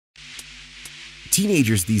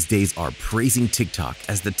Teenagers these days are praising TikTok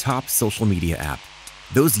as the top social media app.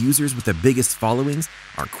 Those users with the biggest followings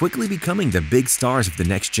are quickly becoming the big stars of the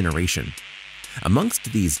next generation.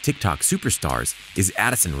 Amongst these TikTok superstars is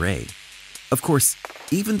Addison Rae. Of course,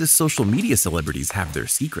 even the social media celebrities have their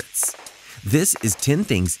secrets. This is 10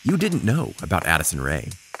 things you didn't know about Addison Rae.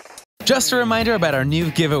 Just a reminder about our new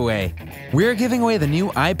giveaway. We're giving away the new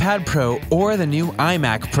iPad Pro or the new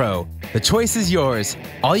iMac Pro. The choice is yours.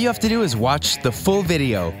 All you have to do is watch the full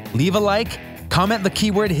video, leave a like, comment the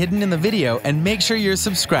keyword hidden in the video, and make sure you're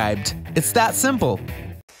subscribed. It's that simple.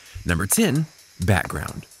 Number 10.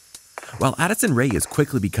 Background. While Addison Rae is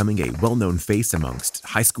quickly becoming a well-known face amongst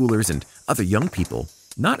high schoolers and other young people,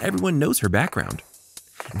 not everyone knows her background.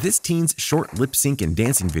 This teen's short lip sync and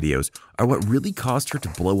dancing videos are what really caused her to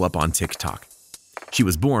blow up on TikTok. She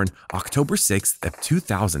was born October 6th of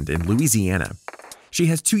 2000 in Louisiana. She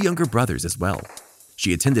has 2 younger brothers as well.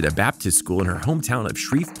 She attended a Baptist school in her hometown of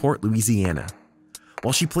Shreveport, Louisiana.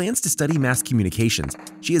 While she plans to study mass communications,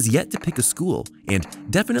 she has yet to pick a school and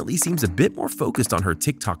definitely seems a bit more focused on her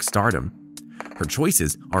TikTok stardom. Her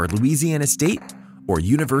choices are Louisiana State or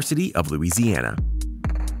University of Louisiana.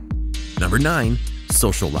 Number 9.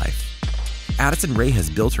 Social life. Addison Rae has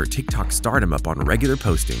built her TikTok stardom up on regular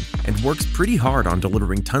posting and works pretty hard on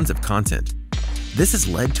delivering tons of content. This has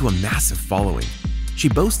led to a massive following. She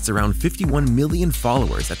boasts around 51 million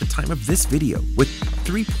followers at the time of this video with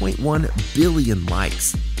 3.1 billion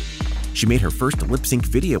likes. She made her first lip sync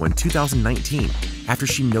video in 2019 after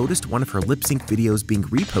she noticed one of her lip sync videos being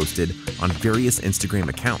reposted on various Instagram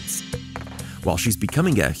accounts. While she's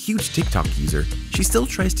becoming a huge TikTok user, she still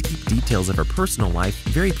tries to keep details of her personal life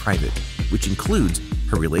very private, which includes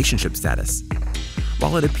her relationship status.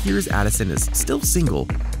 While it appears Addison is still single,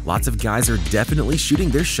 lots of guys are definitely shooting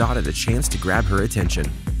their shot at a chance to grab her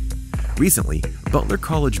attention. Recently, Butler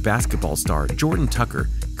College basketball star Jordan Tucker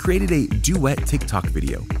created a duet TikTok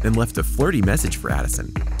video and left a flirty message for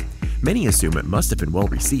Addison. Many assume it must have been well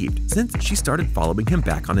received since she started following him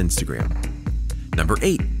back on Instagram. Number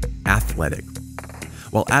 8. Athletic.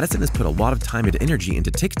 While Addison has put a lot of time and energy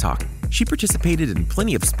into TikTok, she participated in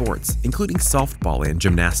plenty of sports, including softball and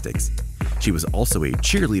gymnastics. She was also a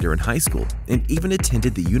cheerleader in high school and even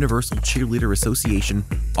attended the Universal Cheerleader Association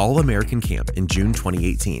All-American Camp in June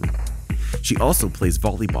 2018. She also plays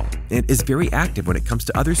volleyball and is very active when it comes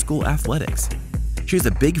to other school athletics. She is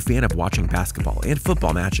a big fan of watching basketball and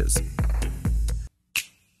football matches.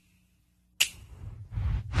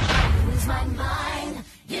 Lose my mind,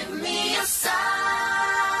 give me a sign.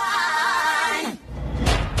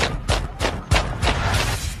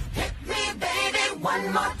 Hit me, baby,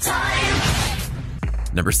 one more time.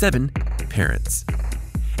 Number 7. Parents.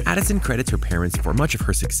 Addison credits her parents for much of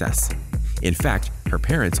her success. In fact, her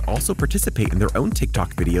parents also participate in their own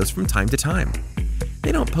TikTok videos from time to time.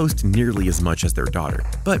 They don't post nearly as much as their daughter,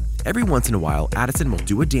 but every once in a while, Addison will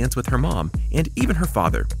do a dance with her mom and even her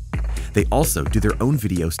father. They also do their own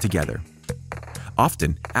videos together.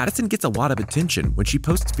 Often, Addison gets a lot of attention when she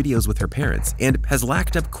posts videos with her parents and has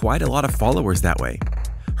lacked up quite a lot of followers that way.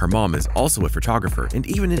 Her mom is also a photographer and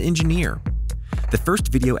even an engineer. The first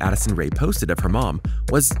video Addison Rae posted of her mom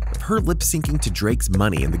was of her lip-syncing to Drake's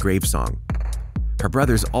Money in the Grave song. Her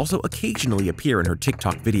brothers also occasionally appear in her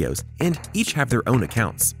TikTok videos and each have their own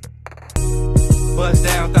accounts. Bust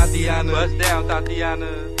down, Tatiana. Bust down,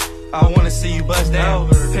 Tatiana. I wanna see you bust down.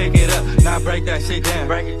 Pick it up, now break that shit down.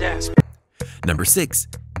 Break it down. Number 6.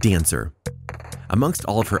 Dancer. Amongst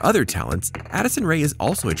all of her other talents, Addison Rae is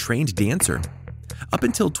also a trained dancer. Up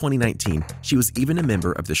until 2019, she was even a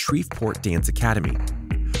member of the Shreveport Dance Academy.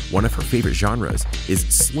 One of her favorite genres is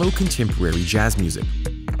slow contemporary jazz music.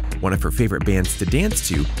 One of her favorite bands to dance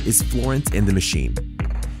to is Florence and the Machine.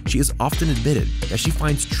 She has often admitted that she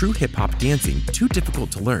finds true hip-hop dancing too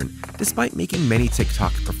difficult to learn, despite making many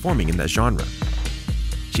TikTok performing in that genre.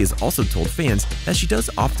 She has also told fans that she does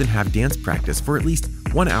often have dance practice for at least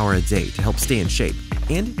 1 hour a day to help stay in shape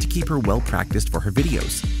and to keep her well-practiced for her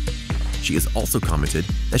videos. She has also commented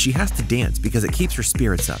that she has to dance because it keeps her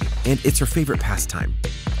spirits up and it's her favorite pastime.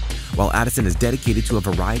 While Addison is dedicated to a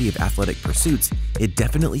variety of athletic pursuits, it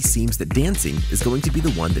definitely seems that dancing is going to be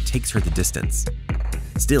the one that takes her the distance.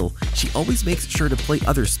 Still, she always makes sure to play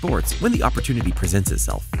other sports when the opportunity presents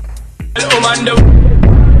itself.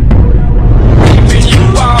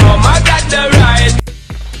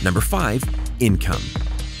 Number 5. Income.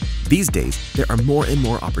 These days, there are more and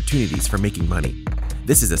more opportunities for making money.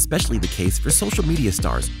 This is especially the case for social media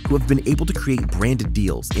stars who have been able to create branded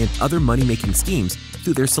deals and other money-making schemes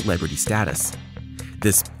through their celebrity status.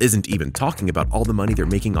 This isn't even talking about all the money they're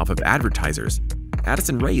making off of advertisers.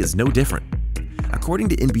 Addison Rae is no different. According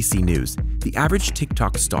to NBC News, the average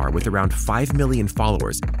TikTok star with around 5 million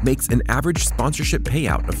followers makes an average sponsorship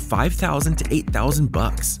payout of $5,000 to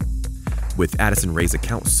 $8,000. With Addison Rae's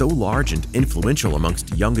account so large and influential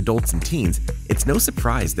amongst young adults and teens, it's no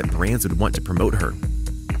surprise that brands would want to promote her.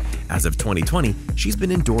 As of 2020, she's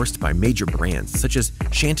been endorsed by major brands such as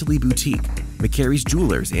Chantilly Boutique, McCary's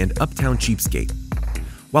Jewelers, and Uptown Cheapskate.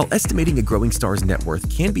 While estimating a growing star's net worth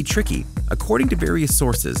can be tricky, according to various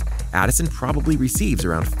sources, Addison probably receives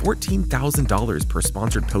around $14,000 per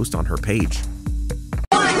sponsored post on her page.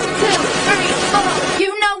 1, 2, 3, 4.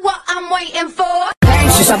 You know what I'm waiting for. Bang,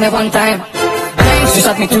 she shot me one time. Bang, she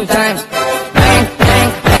shot me 2 times. Bang,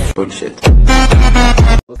 bang. Bullshit.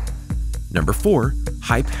 Number 4.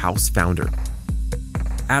 Hype House founder.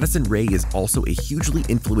 Addison Rae is also a hugely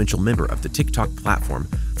influential member of the TikTok platform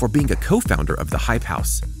for being a co-founder of the Hype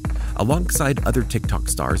House. Alongside other TikTok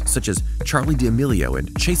stars such as Charli Amelio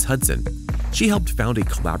and Chase Hudson, she helped found a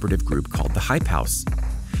collaborative group called the Hype House.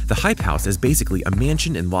 The Hype House is basically a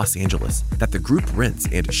mansion in Los Angeles that the group rents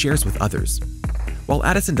and shares with others. While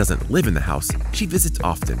Addison doesn't live in the house, she visits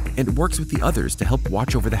often and works with the others to help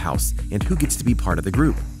watch over the house and who gets to be part of the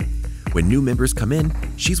group. When new members come in,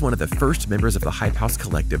 she's one of the first members of the Hype House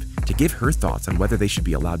Collective to give her thoughts on whether they should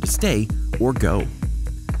be allowed to stay or go.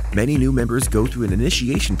 Many new members go through an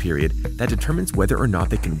initiation period that determines whether or not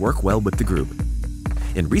they can work well with the group.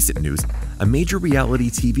 In recent news, a major reality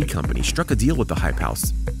TV company struck a deal with the Hype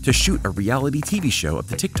House to shoot a reality TV show of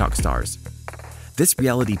the TikTok stars. This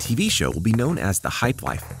reality TV show will be known as The Hype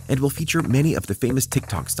Life and will feature many of the famous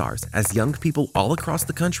TikTok stars as young people all across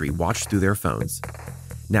the country watch through their phones.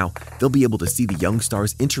 Now, they'll be able to see the young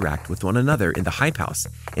stars interact with one another in the Hype House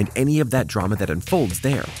and any of that drama that unfolds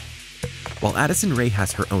there. While Addison Rae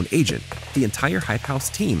has her own agent, the entire Hype House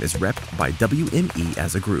team is repped by WME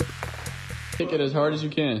as a group. Kick it as hard as you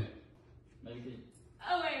can.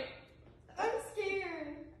 Oh wait, I'm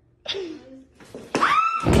scared.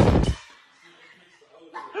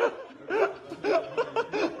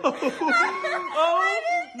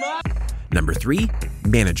 Number 3.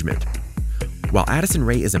 Management. While Addison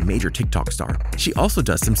Rae is a major TikTok star, she also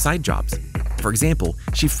does some side jobs. For example,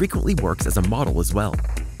 she frequently works as a model as well.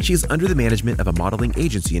 She is under the management of a modeling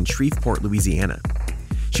agency in Shreveport, Louisiana.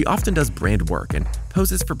 She often does brand work and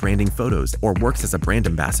poses for branding photos or works as a brand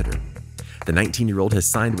ambassador. The 19-year-old has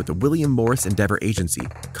signed with the William Morris Endeavor Agency,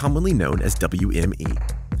 commonly known as WME.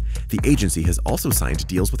 The agency has also signed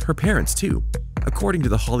deals with her parents too. According to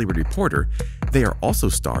The Hollywood Reporter, they are also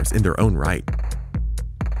stars in their own right.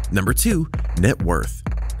 Number 2. Net worth.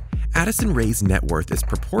 Addison Rae's net worth is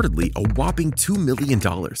purportedly a whopping $2 million.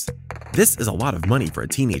 This is a lot of money for a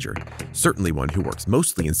teenager, certainly one who works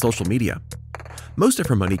mostly in social media. Most of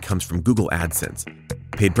her money comes from Google AdSense,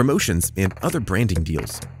 paid promotions, and other branding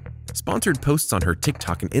deals. Sponsored posts on her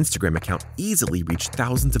TikTok and Instagram account easily reach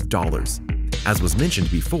thousands of dollars. As was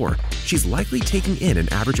mentioned before, she's likely taking in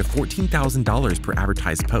an average of $14,000 per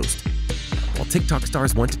advertised post. While TikTok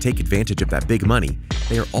stars want to take advantage of that big money,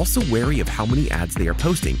 they are also wary of how many ads they are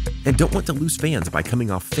posting and don't want to lose fans by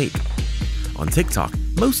coming off fake. On TikTok,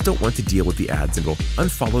 most don't want to deal with the ads and will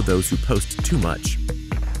unfollow those who post too much.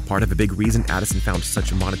 Part of a big reason Addison found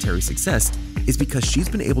such monetary success is because she's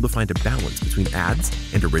been able to find a balance between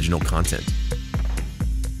ads and original content.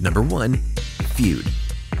 Number 1. Feud.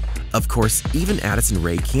 Of course, even Addison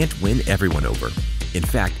Rae can't win everyone over. In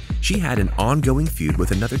fact, she had an ongoing feud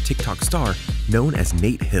with another TikTok star known as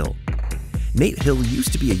Nate Hill. Nate Hill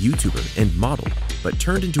used to be a YouTuber and model, but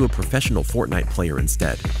turned into a professional Fortnite player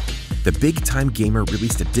instead. The big-time gamer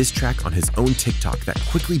released a diss track on his own TikTok that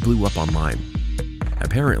quickly blew up online.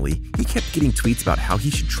 Apparently, he kept getting tweets about how he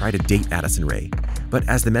should try to date Addison Rae, but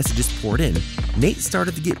as the messages poured in, Nate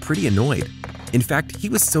started to get pretty annoyed. In fact, he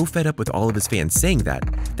was so fed up with all of his fans saying that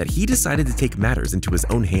he decided to take matters into his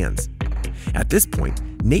own hands. At this point,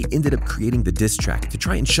 Nate ended up creating the diss track to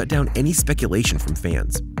try and shut down any speculation from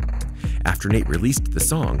fans. After Nate released the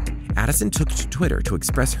song, Addison took to Twitter to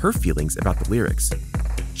express her feelings about the lyrics.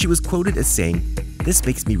 She was quoted as saying, "This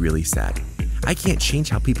makes me really sad. I can't change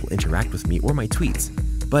how people interact with me or my tweets,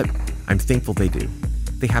 but I'm thankful they do.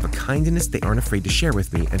 They have a kindness they aren't afraid to share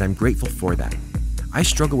with me, and I'm grateful for that. I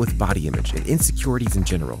struggle with body image and insecurities in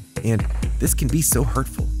general, and this can be so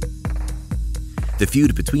hurtful." The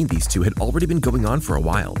feud between these two had already been going on for a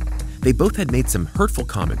while. They both had made some hurtful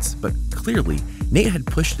comments, but clearly, Nate had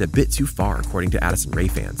pushed it a bit too far according to Addison Rae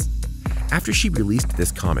fans. After she released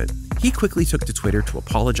this comment, he quickly took to Twitter to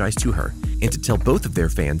apologize to her and to tell both of their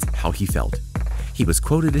fans how he felt. He was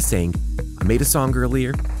quoted as saying, "I made a song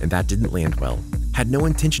earlier, and that didn't land well. Had no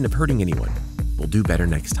intention of hurting anyone. We'll do better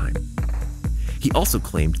next time." He also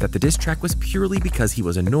claimed that the diss track was purely because he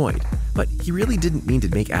was annoyed, but he really didn't mean to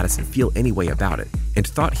make Addison feel any way about it and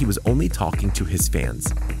thought he was only talking to his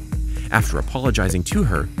fans. After apologizing to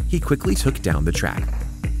her, he quickly took down the track.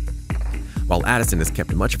 While Addison has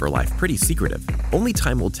kept much of her life pretty secretive, only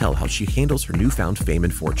time will tell how she handles her newfound fame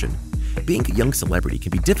and fortune. Being a young celebrity can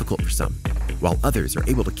be difficult for some, while others are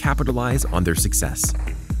able to capitalize on their success.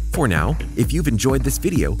 For now, if you've enjoyed this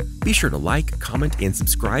video, be sure to like, comment, and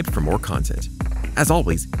subscribe for more content. As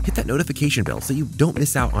always, hit that notification bell so you don't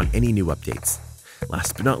miss out on any new updates.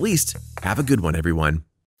 Last but not least, have a good one, everyone.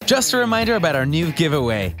 Just a reminder about our new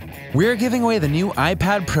giveaway. We're giving away the new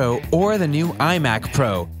iPad Pro or the new iMac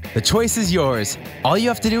Pro. The choice is yours. All you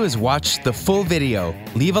have to do is watch the full video,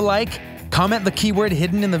 leave a like, comment the keyword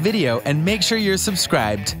hidden in the video, and make sure you're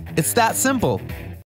subscribed. It's that simple.